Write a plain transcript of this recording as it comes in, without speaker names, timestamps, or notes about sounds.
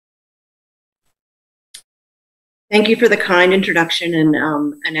Thank you for the kind introduction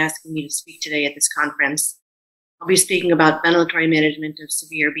and asking me to speak today at this conference. I'll be speaking about ventilatory management of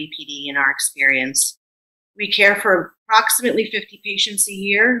severe BPD in our experience. We care for approximately 50 patients a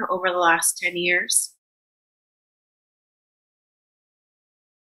year over the last 10 years.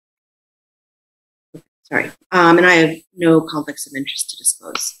 Sorry, and I have no conflicts of interest to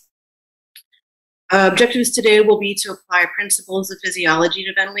disclose. Objectives today will be to apply principles of physiology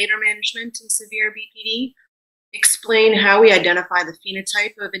to ventilator management in severe BPD, explain how we identify the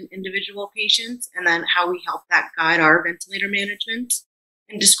phenotype of an individual patient, and then how we help that guide our ventilator management,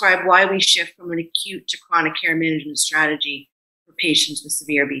 and describe why we shift from an acute to chronic care management strategy for patients with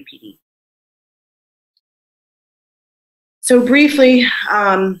severe BPD. So briefly,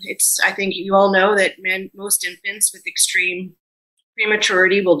 I think you all know that most infants with extreme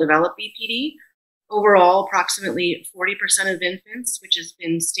prematurity will develop BPD. Overall, approximately 40% of infants, which has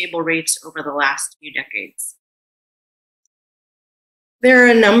been stable rates over the last few decades. There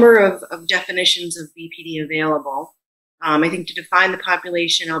are a number of definitions of BPD available. I think to define the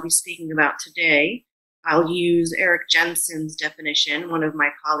population I'll be speaking about today, I'll use Eric Jensen's definition, one of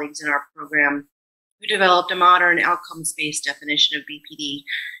my colleagues in our program, who developed a modern outcomes-based definition of BPD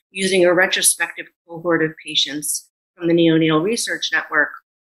using a retrospective cohort of patients from the Neonatal Research Network.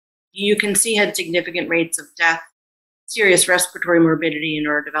 You can see had significant rates of death, serious respiratory morbidity, and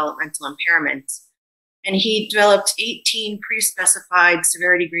or developmental impairments. And he developed 18 pre-specified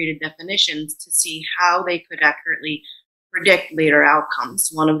severity-graded definitions to see how they could accurately predict later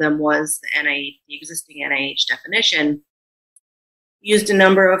outcomes. One of them was the existing NIH definition, used a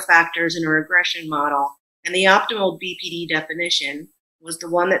number of factors in a regression model, and the optimal BPD definition was the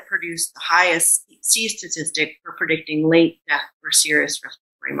one that produced the highest C statistic for predicting late death or serious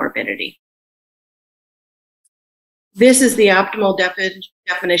respiratory morbidity. This is the optimal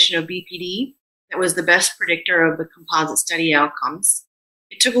definition of BPD that was the best predictor of the composite study outcomes.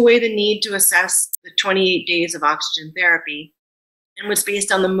 It took away the need to assess the 28 days of oxygen therapy and was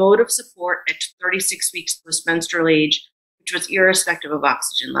based on the mode of support at 36 weeks post-menstrual age, which was irrespective of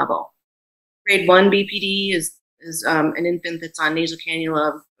oxygen level. Grade 1 BPD is an infant that's on nasal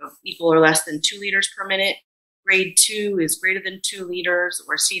cannula of equal or less than 2 liters per minute. Grade 2 is greater than 2 liters,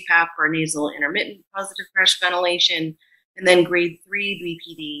 or CPAP for nasal intermittent positive pressure ventilation. And then grade 3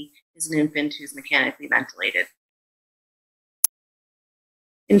 BPD is an infant who's mechanically ventilated.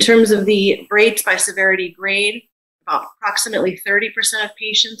 In terms of the rates by severity grade, about approximately 30% of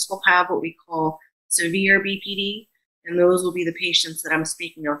patients will have what we call severe BPD, and those will be the patients that I'm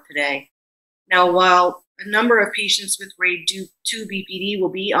speaking of today. Now, while a number of patients with grade 2 BPD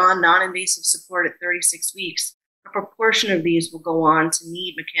will be on non-invasive support at 36 weeks, a proportion of these will go on to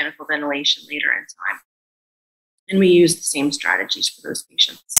need mechanical ventilation later in time. And we use the same strategies for those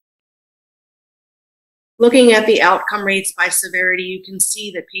patients. Looking at the outcome rates by severity, you can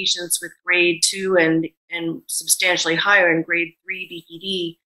see that patients with grade 2 and substantially higher in grade 3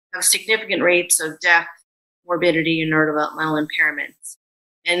 BPD have significant rates of death, morbidity, and neurodevelopmental impairments.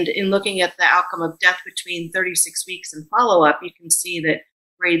 And in looking at the outcome of death between 36 weeks and follow-up, you can see that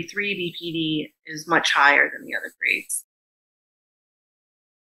grade 3 BPD is much higher than the other grades.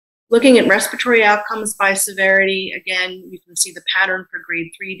 Looking at respiratory outcomes by severity, again, you can see the pattern for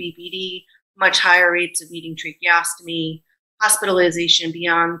grade 3 BPD, much higher rates of needing tracheostomy, hospitalization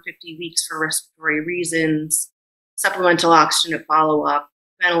beyond 50 weeks for respiratory reasons, supplemental oxygen at follow-up,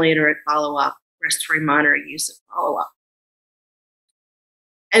 ventilator at follow-up, respiratory monitor use at follow-up.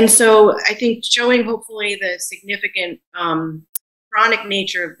 And so I think showing hopefully the significant chronic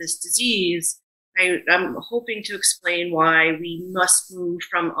nature of this disease, I'm hoping to explain why we must move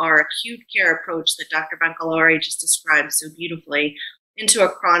from our acute care approach that Dr. Ventilatory just described so beautifully into a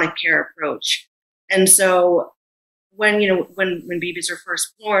chronic care approach. And so when babies are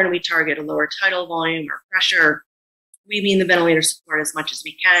first born, we target a lower tidal volume or pressure. We mean the ventilator support as much as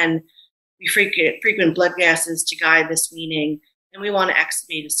we can. We frequent blood gases to guide this weaning, and we want to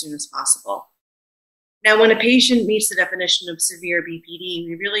extubate as soon as possible. Now, when a patient meets the definition of severe BPD,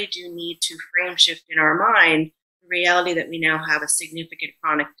 we really do need to frame shift in our mind the reality that we now have a significant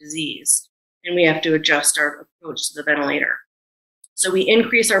chronic disease, and we have to adjust our approach to the ventilator. So we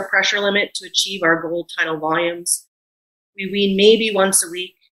increase our pressure limit to achieve our goal tidal volumes. We wean maybe once a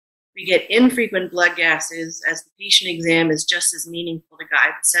week. We get infrequent blood gases, as the patient exam is just as meaningful to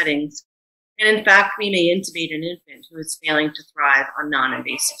guide the settings. And in fact, we may intubate an infant who is failing to thrive on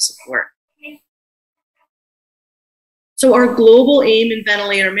non-invasive support. So our global aim in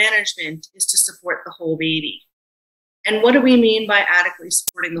ventilator management is to support the whole baby. And what do we mean by adequately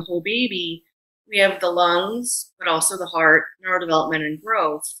supporting the whole baby? We have the lungs, but also the heart, neurodevelopment, and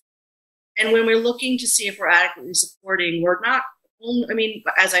growth. And when we're looking to see if we're adequately supporting, we're not only, I mean,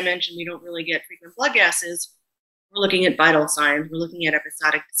 as I mentioned, we don't really get frequent blood gases. We're looking at vital signs. We're looking at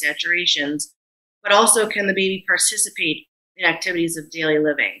episodic desaturations, but also can the baby participate in activities of daily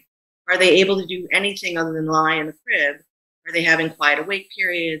living? Are they able to do anything other than lie in the crib? Are they having quiet awake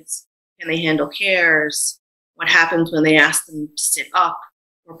periods? Can they handle cares? What happens when they ask them to sit up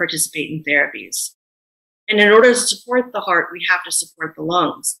or participate in therapies? And in order to support the heart, we have to support the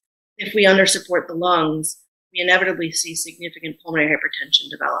lungs. If we undersupport the lungs, we inevitably see significant pulmonary hypertension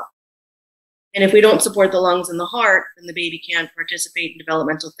develop. And if we don't support the lungs and the heart, then the baby can't participate in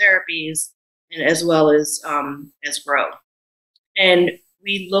developmental therapies and as well as grow. And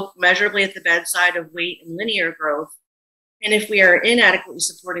we look measurably at the bedside of weight and linear growth. And if we are inadequately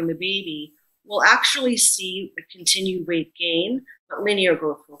supporting the baby, we'll actually see a continued weight gain, but linear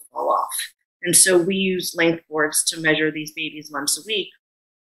growth will fall off. And so we use length boards to measure these babies once a week.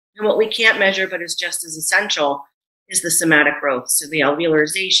 And what we can't measure, but is just as essential, is the somatic growth. So the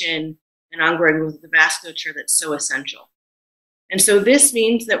alveolarization and ongoing growth of the vasculature that's so essential. And so this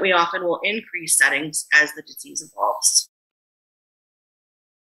means that we often will increase settings as the disease evolves.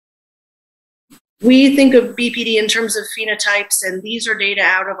 We think of BPD in terms of phenotypes, and these are data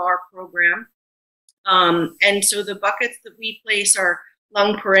out of our program. And so the buckets that we place are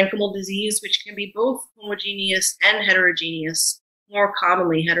lung parenchymal disease, which can be both homogeneous and heterogeneous, more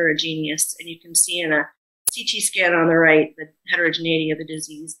commonly heterogeneous. And you can see in a CT scan on the right the heterogeneity of the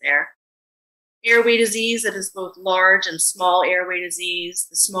disease there. Airway disease, that is both large and small airway disease.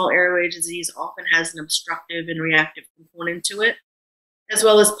 The small airway disease often has an obstructive and reactive component to it, as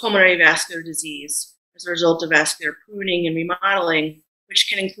well as pulmonary vascular disease as a result of vascular pruning and remodeling, which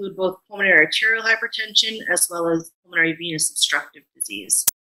can include both pulmonary arterial hypertension as well as pulmonary venous obstructive disease.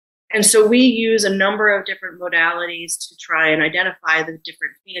 And so we use a number of different modalities to try and identify the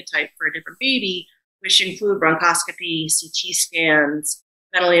different phenotype for a different baby, which include bronchoscopy, CT scans,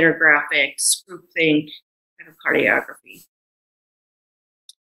 ventilator graphics, groupthink, echocardiography.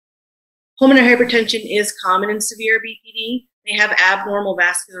 Pulmonary hypertension is common in severe BPD. They have abnormal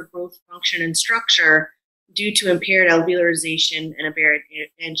vascular growth, function, and structure due to impaired alveolarization and aberrant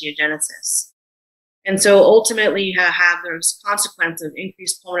angiogenesis. And so ultimately you have those consequence of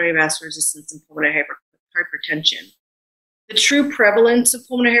increased pulmonary vascular resistance and pulmonary hypertension. The true prevalence of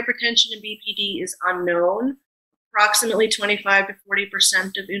pulmonary hypertension in BPD is unknown. Approximately 25 to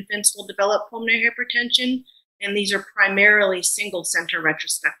 40% of infants will develop pulmonary hypertension, and these are primarily single-center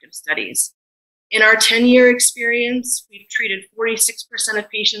retrospective studies. In our 10-year experience, we've treated 46% of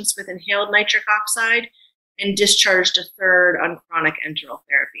patients with inhaled nitric oxide and discharged a third on chronic enteral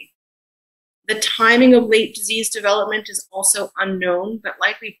therapy. The timing of late disease development is also unknown, but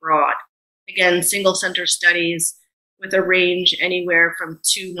likely broad. Again, single-center studies with a range anywhere from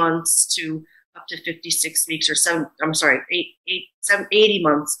 2 months to up to 56 weeks or 80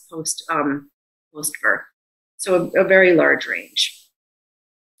 months post-birth. So a very large range.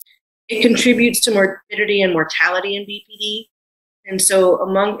 It contributes to morbidity and mortality in BPD. And so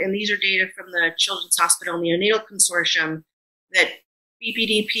and these are data from the Children's Hospital Neonatal Consortium, that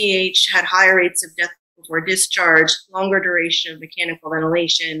BPD PH had higher rates of death before discharge, longer duration of mechanical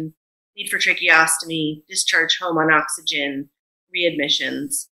ventilation, need for tracheostomy, discharge home on oxygen,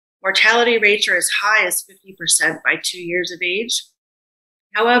 readmissions. Mortality rates are as high as 50% by 2 years of age.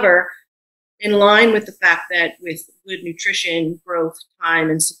 However, in line with the fact that with good nutrition, growth,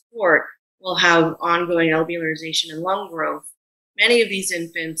 time, and support, we'll have ongoing alveolarization and lung growth, many of these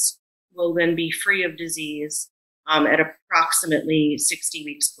infants will then be free of disease at approximately 60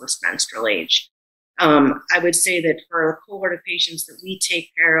 weeks post-menstrual age. I would say that for a cohort of patients that we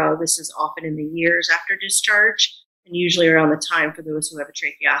take care of, this is often in the years after discharge, and usually around the time for those who have a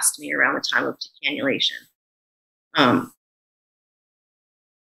tracheostomy, around the time of decannulation.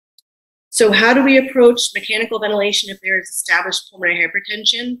 So how do we approach mechanical ventilation if there is established pulmonary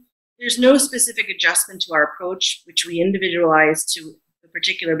hypertension? There's no specific adjustment to our approach, which we individualize to the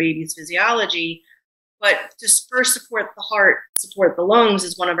particular baby's physiology, but to first support the heart, support the lungs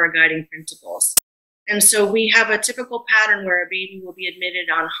is one of our guiding principles. And so we have a typical pattern where a baby will be admitted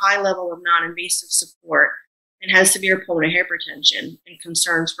on high level of non-invasive support and has severe pulmonary hypertension and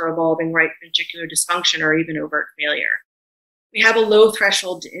concerns for evolving right ventricular dysfunction or even overt failure. We have a low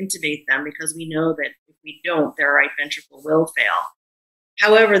threshold to intubate them because we know that if we don't, their right ventricle will fail.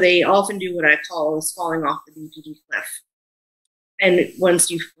 However, they often do what I call is falling off the BPD cliff. And once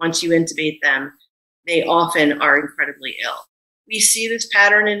you intubate them, they often are incredibly ill. We see this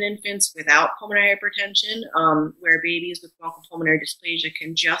pattern in infants without pulmonary hypertension, where babies with bronchopulmonary dysplasia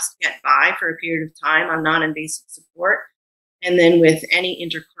can just get by for a period of time on non-invasive support. and then with any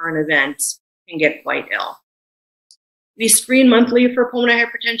intercurrent event can get quite ill. We screen monthly for pulmonary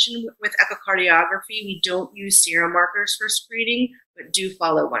hypertension with echocardiography. We don't use serum markers for screening, but do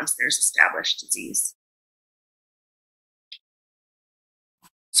follow once there's established disease.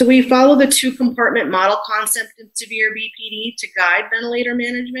 So we follow the two-compartment model concept in severe BPD to guide ventilator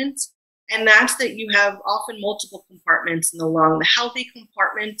management, and that's that you have often multiple compartments in the lung. The healthy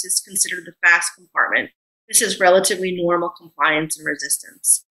compartment is considered the fast compartment. This is relatively normal compliance and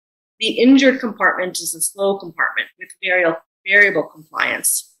resistance. The injured compartment is the slow compartment with variable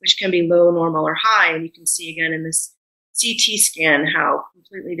compliance, which can be low, normal, or high, and you can see again in this CT scan how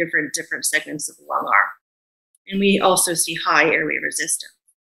completely different segments of the lung are. And we also see high airway resistance.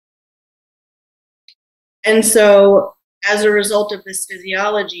 And so as a result of this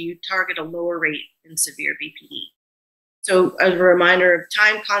physiology, you target a lower rate in severe BPD. So as a reminder of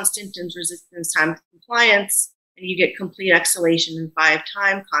time constant and resistance time compliance, and you get complete exhalation in 5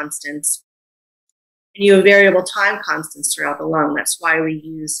 time constants. And you have variable time constants throughout the lung. That's why we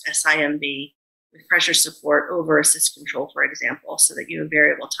use SIMB with pressure support over assist control, for example, so that you have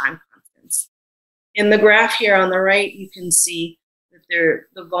variable time constants. In the graph here on the right, you can see that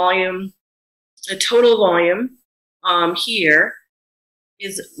the volume, the total volume here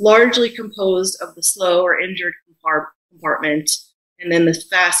is largely composed of the slow or injured compartment and then the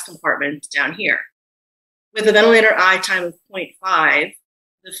fast compartment down here. With a ventilator I time of 0.5,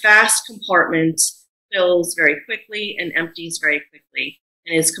 the fast compartment fills very quickly and empties very quickly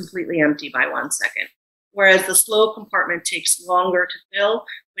and is completely empty by 1 second. Whereas the slow compartment takes longer to fill,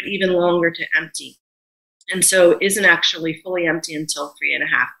 but even longer to empty. And so isn't actually fully empty until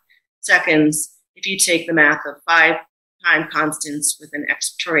 3.5 seconds. If you take the math of 5 time constants with an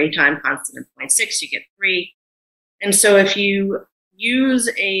expiratory time constant of 0.6, you get 3. And so if you use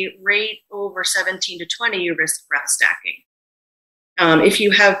a rate over 17 to 20, you risk breath stacking. If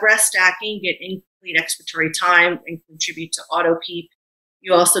you have breath stacking, get incomplete expiratory time and contribute to auto PEEP.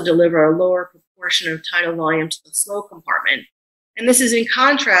 You also deliver a lower proportion of tidal volume to the slow compartment. And this is in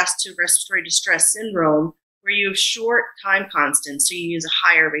contrast to respiratory distress syndrome, where you have short time constants, so you use a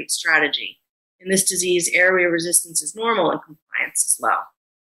higher rate strategy. In this disease, airway resistance is normal and compliance is low.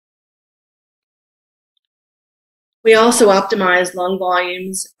 We also optimize lung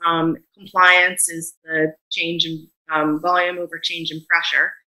volumes. Compliance is the change in volume over change in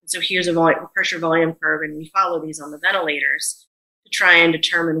pressure. And so here's a pressure volume curve, and we follow these on the ventilators to try and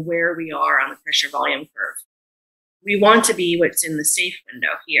determine where we are on the pressure volume curve. We want to be what's in the safe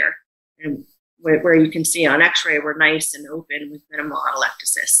window here, and where you can see on x-ray we're nice and open with minimal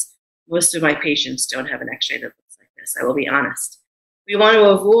atelectasis. Most of my patients don't have an x-ray that looks like this, I will be honest. We want to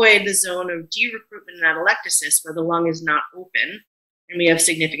avoid the zone of derecruitment and atelectasis where the lung is not open and we have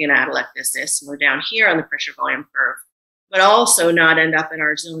significant atelectasis, and we're down here on the pressure volume curve, but also not end up in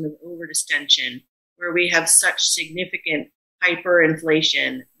our zone of overdistension where we have such significant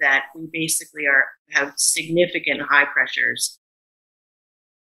hyperinflation that we basically have significant high pressures.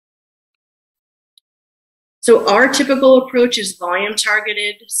 So our typical approach is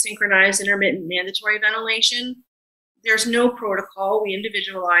volume-targeted, synchronized, intermittent, mandatory ventilation. There's no protocol. We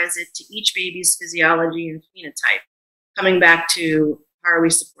individualize it to each baby's physiology and phenotype, coming back to how are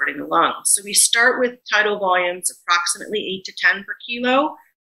we supporting the lungs. So we start with tidal volumes approximately 8 to 10 per kilo.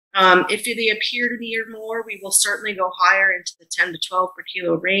 If they appear to be or more, we will certainly go higher into the 10 to 12 per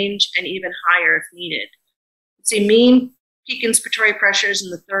kilo range and even higher if needed. I'd say mean peak inspiratory pressures in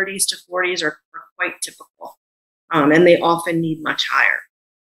the 30s to 40s are quite typical, and they often need much higher.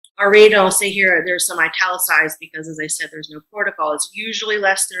 Our rate, I'll say here, there's some italicized because, as I said, there's no protocol. It's usually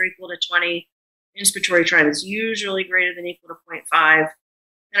less than or equal to 20. Inspiratory time is usually greater than or equal to 0.5.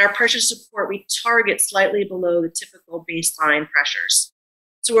 And our pressure support, we target slightly below the typical baseline pressures.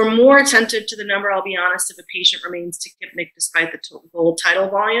 So we're more attentive to the number, I'll be honest, if a patient remains tachypnic despite the goal tidal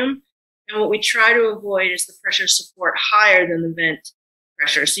volume. And what we try to avoid is the pressure support higher than the vent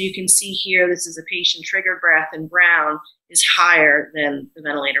pressure. So you can see here, this is a patient triggered breath in brown is higher than the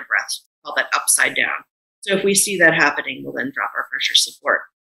ventilator breath. Call that upside down. So if we see that happening, we'll then drop our pressure support.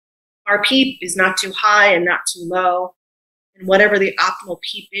 Our PEEP is not too high and not too low. And whatever the optimal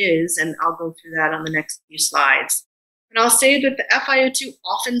PEEP is, and I'll go through that on the next few slides. And I'll say that the FiO2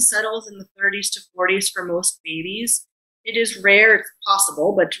 often settles in the 30s to 40s for most babies. It is rare, it's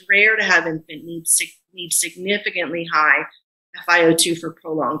possible, but it's rare to have infant need significantly high FiO2 for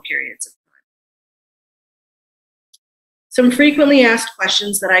prolonged periods of time. Some frequently asked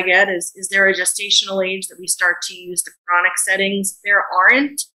questions that I get is there a gestational age that we start to use the chronic settings? There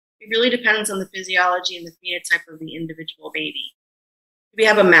aren't. It really depends on the physiology and the phenotype of the individual baby. Do we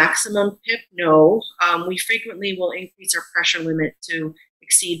have a maximum PIP? No. We frequently will increase our pressure limit to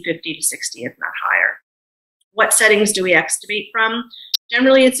exceed 50 to 60, if not higher. What settings do we extubate from?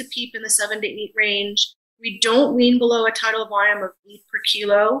 Generally, it's a PEEP in the 7 to 8 range. We don't wean below a tidal volume of 8 per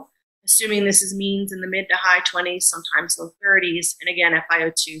kilo, assuming this is means in the mid to high 20s, sometimes low 30s, and again,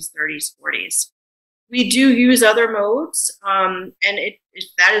 FiO2s, 30s, 40s. We do use other modes, and if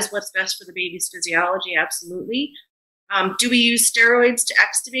that is what's best for the baby's physiology, absolutely. Do we use steroids to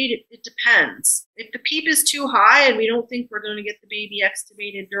extubate? It depends. If the PEEP is too high and we don't think we're going to get the baby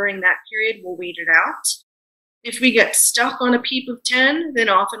extubated during that period, we'll wait it out. If we get stuck on a PEEP of 10, then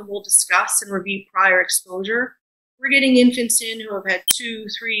often we'll discuss and review prior exposure. We're getting infants in who have had 2,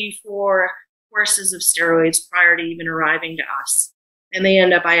 3, 4 courses of steroids prior to even arriving to us, and they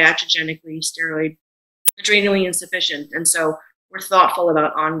end up iatrogenically steroid adrenally insufficient, and so we're thoughtful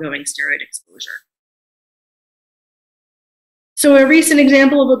about ongoing steroid exposure. So a recent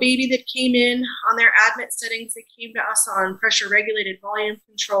example of a baby that came in on their admit settings, they came to us on pressure regulated volume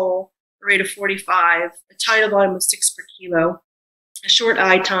control, a rate of 45, a tidal volume of 6 per kilo, a short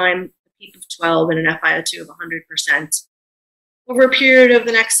eye time, a PEEP of 12, and an FiO2 of 100%. Over a period of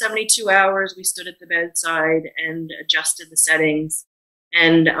the next 72 hours, we stood at the bedside and adjusted the settings.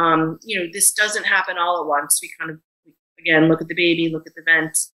 And, this doesn't happen all at once. We kind of, again, look at the baby, look at the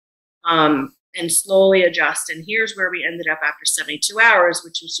vent, and slowly adjust. And here's where we ended up after 72 hours,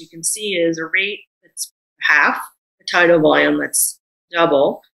 which, as you can see, is a rate that's half, a tidal volume that's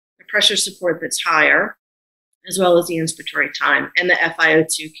double, a pressure support that's higher, as well as the inspiratory time. And the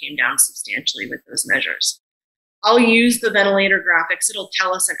FiO2 came down substantially with those measures. I'll use the ventilator graphics. It'll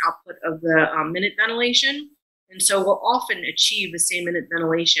tell us an output of the minute ventilation. And so we'll often achieve the same minute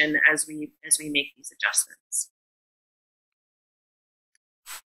ventilation as we make these adjustments.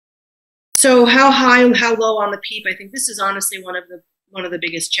 So how high and how low on the PEEP? I think this is honestly one of the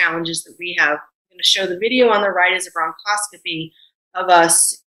biggest challenges that we have. I'm going to show the video on the right is a bronchoscopy of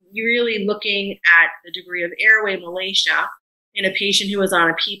us really looking at the degree of airway malacia in a patient who was on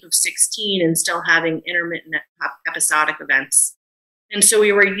a PEEP of 16 and still having intermittent episodic events. And so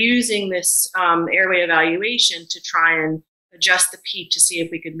we were using this airway evaluation to try and adjust the PEEP to see if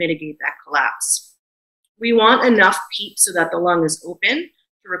we could mitigate that collapse. We want enough PEEP so that the lung is open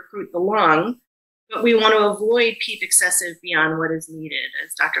to recruit the lung, but we want to avoid PEEP excessive beyond what is needed,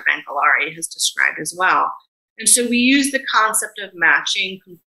 as Dr. Ventilatory has described as well. And so we use the concept of matching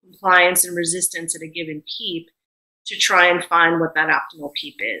compliance and resistance at a given PEEP to try and find what that optimal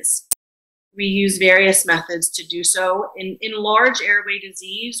PEEP is. We use various methods to do so. In large airway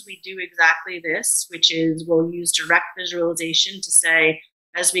disease, we do exactly this, which is we'll use direct visualization to say,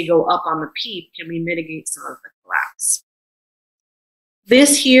 as we go up on the PEEP, can we mitigate some of the collapse?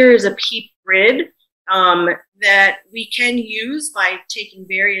 This here is a PEEP grid that we can use by taking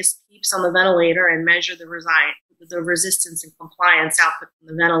various PEEPs on the ventilator and measure the resistance and compliance output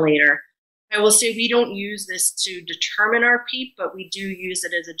from the ventilator. I will say we don't use this to determine our PEEP, but we do use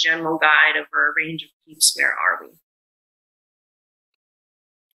it as a general guide over a range of PEEPs. Where are we?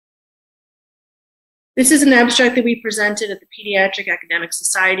 This is an abstract that we presented at the Pediatric Academic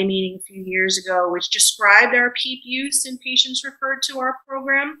Society meeting a few years ago, which described our PEEP use in patients referred to our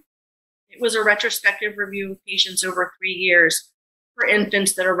program. It was a retrospective review of patients over 3 years for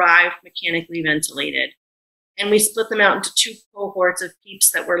infants that arrived mechanically ventilated. And we split them out into 2 cohorts of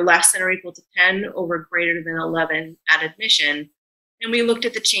PEEPs that were less than or equal to 10 over greater than 11 at admission. And we looked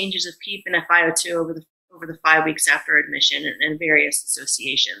at the changes of PEEP and FiO2 over the 5 weeks after admission and various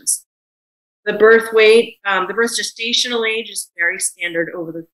associations. The birth weight, the birth gestational age is very standard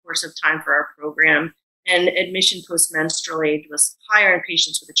over the course of time for our program. And admission post-menstrual age was higher in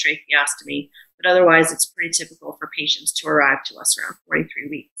patients with a tracheostomy, but otherwise it's pretty typical for patients to arrive to us around 43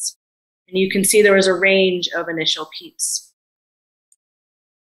 weeks. And you can see there was a range of initial PEEPs.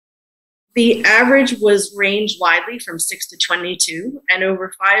 The average was ranged widely from 6 to 22, and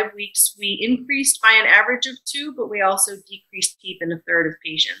over 5 weeks, we increased by an average of 2, but we also decreased PEEP in a third of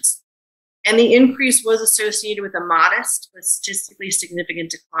patients. And the increase was associated with a modest but statistically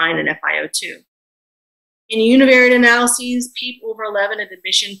significant decline in FiO2. In univariate analyses, PEEP over 11 at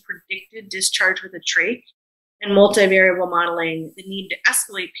admission predicted discharge with a trach, and multivariable modeling, the need to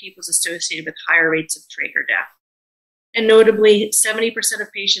escalate PEEP was associated with higher rates of trach or death. And notably, 70%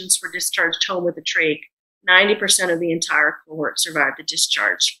 of patients were discharged home with a trach. 90% of the entire cohort survived the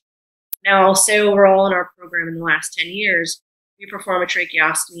discharge. Now, I'll say overall in our program in the last 10 years, we perform a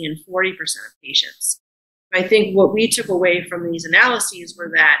tracheostomy in 40% of patients. I think what we took away from these analyses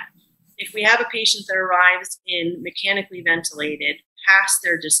were that if we have a patient that arrives in mechanically ventilated past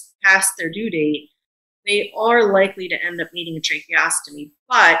their due date, they are likely to end up needing a tracheostomy,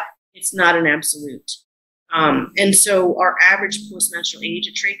 but it's not an absolute. And so our average postmenstrual age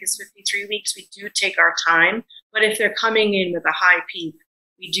at trach is 53 weeks. We do take our time, but if they're coming in with a high PEEP,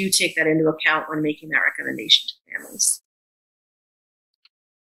 we do take that into account when making that recommendation to families.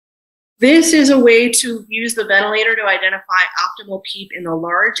 This is a way to use the ventilator to identify optimal PEEP in the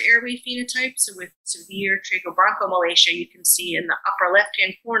large airway phenotype. So with severe trachobronchomalacia, you can see in the upper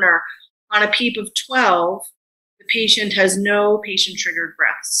left-hand corner on a PEEP of 12, the patient has no patient-triggered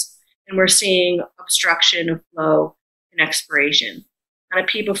breaths, and we're seeing obstruction of flow and expiration. On a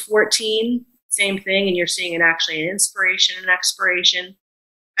PEEP of 14, same thing, and you're seeing actually an inspiration and expiration.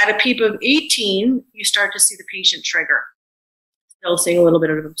 At a PEEP of 18, you start to see the patient trigger, still seeing a little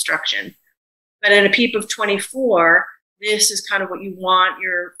bit of obstruction. But at a PEEP of 24, this is kind of what you want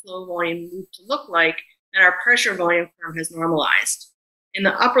your flow volume loop to look like, and our pressure volume curve has normalized. In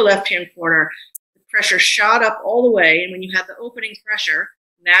the upper left-hand corner, the pressure shot up all the way, and when you had the opening pressure,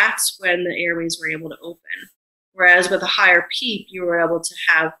 that's when the airways were able to open. Whereas with a higher PEEP, you were able to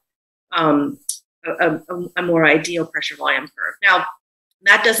have a more ideal pressure volume curve. Now,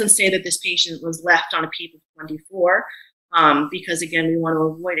 that doesn't say that this patient was left on a PEEP of 24, because again, we want to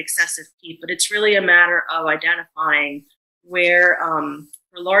avoid excessive PEEP, but it's really a matter of identifying where,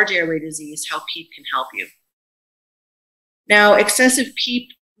 for large airway disease, how PEEP can help you. Now, excessive PEEP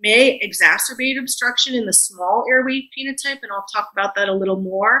may exacerbate obstruction in the small airway phenotype, and I'll talk about that a little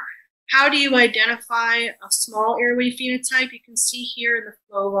more. How do you identify a small airway phenotype? You can see here in the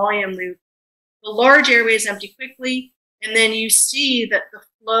flow volume loop, the large airways empty quickly, and then you see that the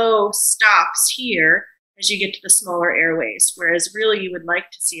flow stops here as you get to the smaller airways, whereas really you would like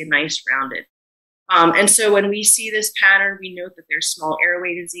to see a nice rounded. And so when we see this pattern, we note that there's small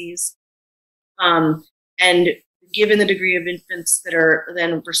airway disease. And given the degree of infants that are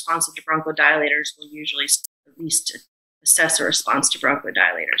then responsive to bronchodilators, we'll usually at least assess a response to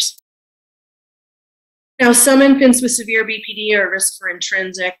bronchodilators. Now, some infants with severe BPD are at risk for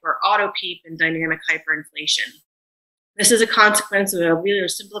intrinsic or auto PEEP and dynamic hyperinflation. This is a consequence of alveolar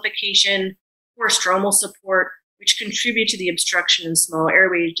simplification, poor stromal support, which contribute to the obstruction in small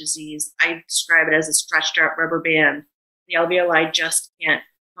airway disease. I describe it as a stretched out rubber band. The alveoli just can't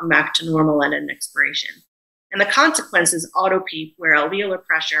come back to normal at an expiration. And the consequence is auto PEEP, where alveolar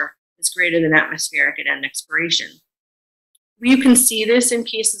pressure is greater than atmospheric at end expiration. You can see this in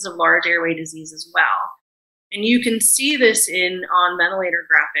cases of large airway disease as well. And you can see this on ventilator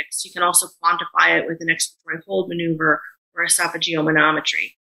graphics. You can also quantify it with an expiratory hold maneuver or esophageal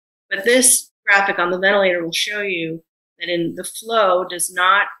manometry. But this graphic on the ventilator will show you that the flow does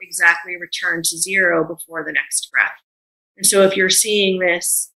not exactly return to zero before the next breath. And so if you're seeing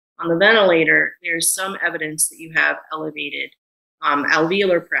this on the ventilator, there's some evidence that you have elevated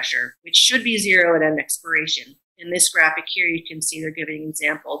alveolar pressure, which should be zero at end expiration. In this graphic here, you can see they're giving an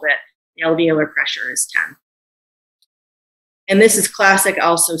example that the alveolar pressure is 10. And this is classic,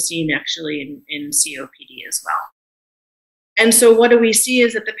 also seen actually in COPD as well. And so what do we see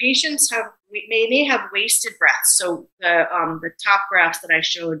is that the patients may have wasted breaths. So the top graphs that I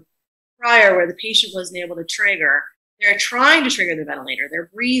showed prior, where the patient wasn't able to trigger, they're trying to trigger the ventilator. They're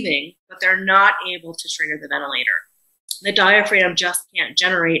breathing, but they're not able to trigger the ventilator. The diaphragm just can't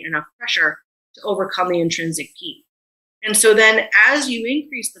generate enough pressure to overcome the intrinsic PEEP. And so then as you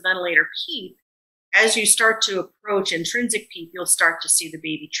increase the ventilator PEEP, as you start to approach intrinsic PEEP, you'll start to see the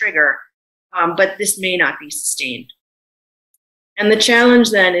baby trigger, but this may not be sustained. And the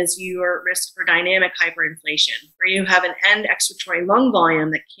challenge then is you are at risk for dynamic hyperinflation, where you have an end expiratory lung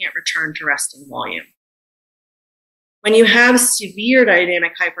volume that can't return to resting volume. When you have severe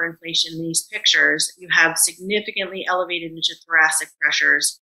dynamic hyperinflation in these pictures, you have significantly elevated intrathoracic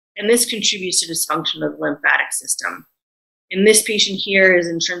pressures, and this contributes to dysfunction of the lymphatic system. In this patient here, his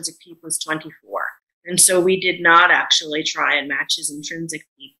intrinsic PEEP was 24. And so we did not actually try and match his intrinsic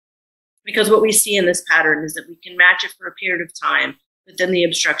PEEP, because what we see in this pattern is that we can match it for a period of time, but then the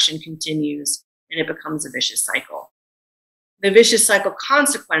obstruction continues and it becomes a vicious cycle. The vicious cycle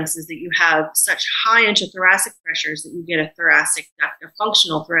consequence is that you have such high intrathoracic pressures that you get a thoracic duct, a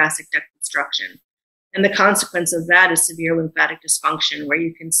functional thoracic duct obstruction. And the consequence of that is severe lymphatic dysfunction, where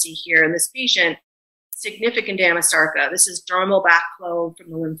you can see here in this patient, significant damasarca. This is dermal backflow from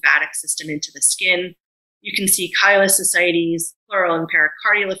the lymphatic system into the skin. You can see chylous ascites, pleural and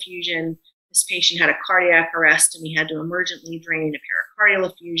pericardial effusion. This patient had a cardiac arrest and we had to emergently drain a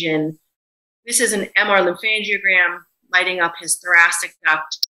pericardial effusion. This is an MR lymphangiogram lighting up his thoracic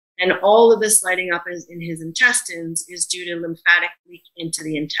duct, and all of this lighting up in his intestines is due to lymphatic leak into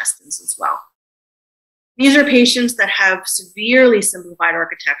the intestines as well. These are patients that have severely simplified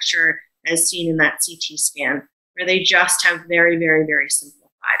architecture. as seen in that CT scan, where they just have very, very, very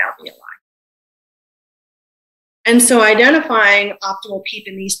simplified alveoli. And so identifying optimal PEEP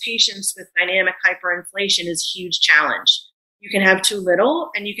in these patients with dynamic hyperinflation is a huge challenge. You can have too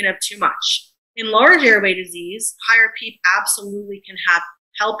little and you can have too much. In large airway disease, higher PEEP absolutely can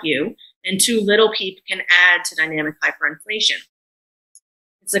help you, and too little PEEP can add to dynamic hyperinflation.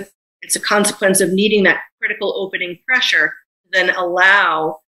 It's a consequence of needing that critical opening pressure to then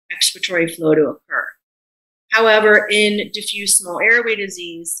allow expiratory flow to occur. However, in diffuse small airway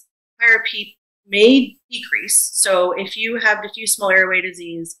disease, higher PEEP may decrease. So if you have diffuse small airway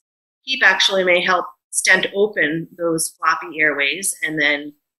disease, PEEP actually may help stent open those floppy airways and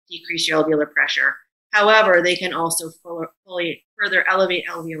then decrease your alveolar pressure. However, they can also further elevate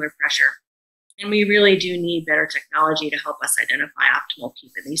alveolar pressure. And we really do need better technology to help us identify optimal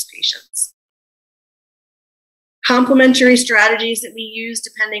PEEP in these patients. Complementary strategies that we use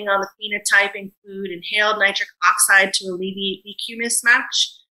depending on the phenotype include inhaled nitric oxide to alleviate EQ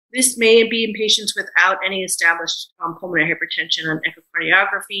mismatch. This may be in patients without any established pulmonary hypertension on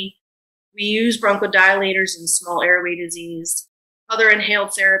echocardiography. We use bronchodilators in small airway disease, other inhaled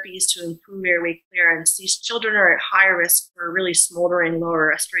therapies to improve airway clearance. These children are at high risk for really smoldering lower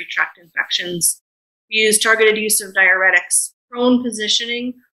respiratory tract infections. We use targeted use of diuretics. Prone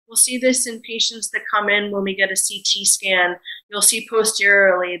positioning, we'll see this in patients that come in when we get a CT scan. You'll see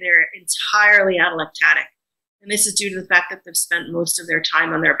posteriorly they're entirely atelectatic. And this is due to the fact that they've spent most of their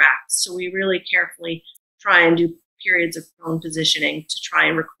time on their backs. So we really carefully try and do periods of prone positioning to try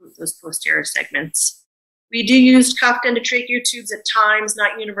and recruit those posterior segments. We do use cuffed endotracheal tubes at times,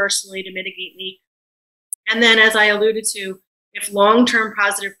 not universally, to mitigate leak. And then, as I alluded to, if long-term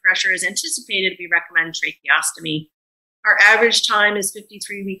positive pressure is anticipated, we recommend tracheostomy. Our average time is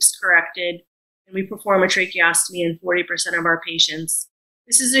 53 weeks corrected, and we perform a tracheostomy in 40% of our patients.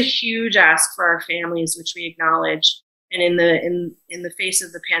 This is a huge ask for our families, which we acknowledge. And in the face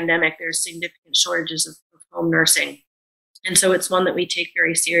of the pandemic, there's significant shortages of home nursing. And so it's one that we take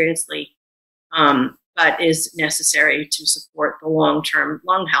very seriously, but is necessary to support the long-term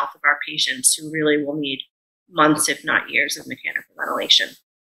lung health of our patients who really will need months, if not years, of mechanical ventilation.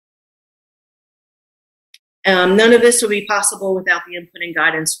 None of this would be possible without the input and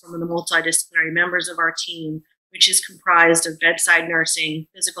guidance from the multidisciplinary members of our team, which is comprised of bedside nursing,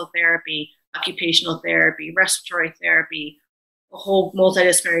 physical therapy, occupational therapy, respiratory therapy, a whole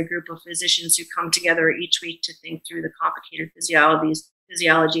multidisciplinary group of physicians who come together each week to think through the complicated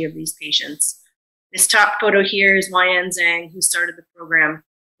physiology of these patients. This top photo here is Yan Zhang, who started the program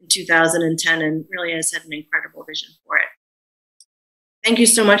in 2010 and really has had an incredible vision for it. Thank you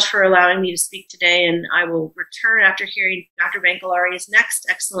so much for allowing me to speak today, and I will return after hearing Dr. Bankalari's next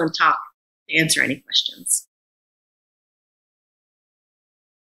excellent talk to answer any questions.